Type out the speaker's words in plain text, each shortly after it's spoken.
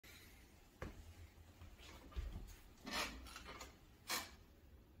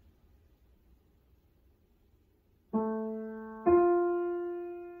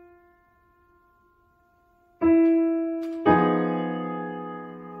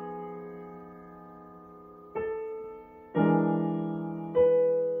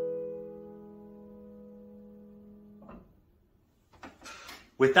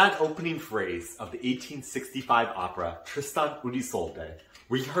With that opening phrase of the 1865 opera Tristan und Isolde,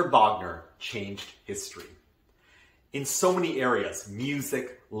 Richard Wagner changed history. In so many areas,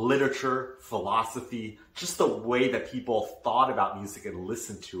 music, literature, philosophy, just the way that people thought about music and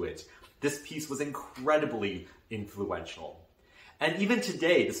listened to it, this piece was incredibly influential. And even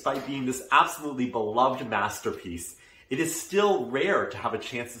today, despite being this absolutely beloved masterpiece, it is still rare to have a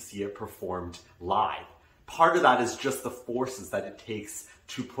chance to see it performed live. Part of that is just the forces that it takes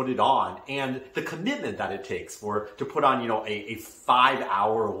to put it on and the commitment that it takes to put on, a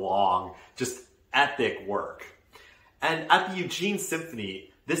 5-hour long, just epic work. And at the Eugene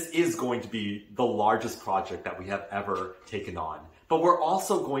Symphony, this is going to be the largest project that we have ever taken on. But we're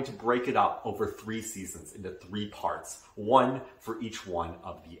also going to break it up over 3 seasons into 3 parts, one for each one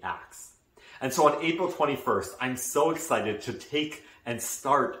of the acts. And so on April 21st, I'm so excited to take and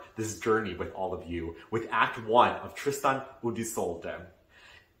start this journey with all of you with Act 1 of Tristan und Isolde.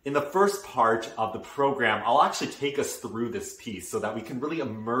 In the first part of the program, I'll actually take us through this piece so that we can really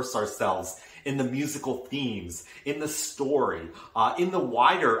immerse ourselves in the musical themes, in the story, in the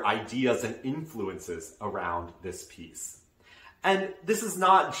wider ideas and influences around this piece. And this is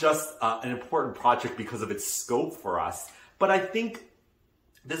not just an important project because of its scope for us, but I think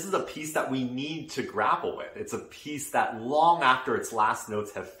this is a piece that we need to grapple with. It's a piece that long after its last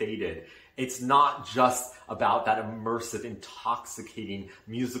notes have faded, it's not just about that immersive, intoxicating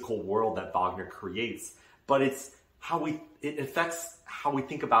musical world that Wagner creates, but it affects how we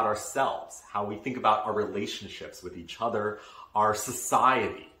think about ourselves, how we think about our relationships with each other, our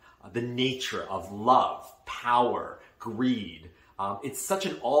society, the nature of love, power, greed. It's such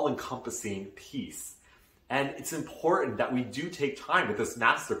an all-encompassing piece. And it's important that we do take time with this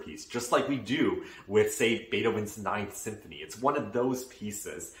masterpiece, just like we do with, say, Beethoven's Ninth Symphony. It's one of those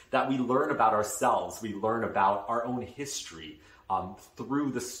pieces that we learn about ourselves. We learn about our own history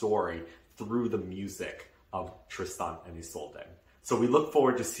through the story, through the music of Tristan and Isolde. So we look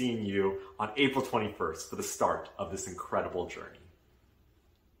forward to seeing you on April 21st for the start of this incredible journey.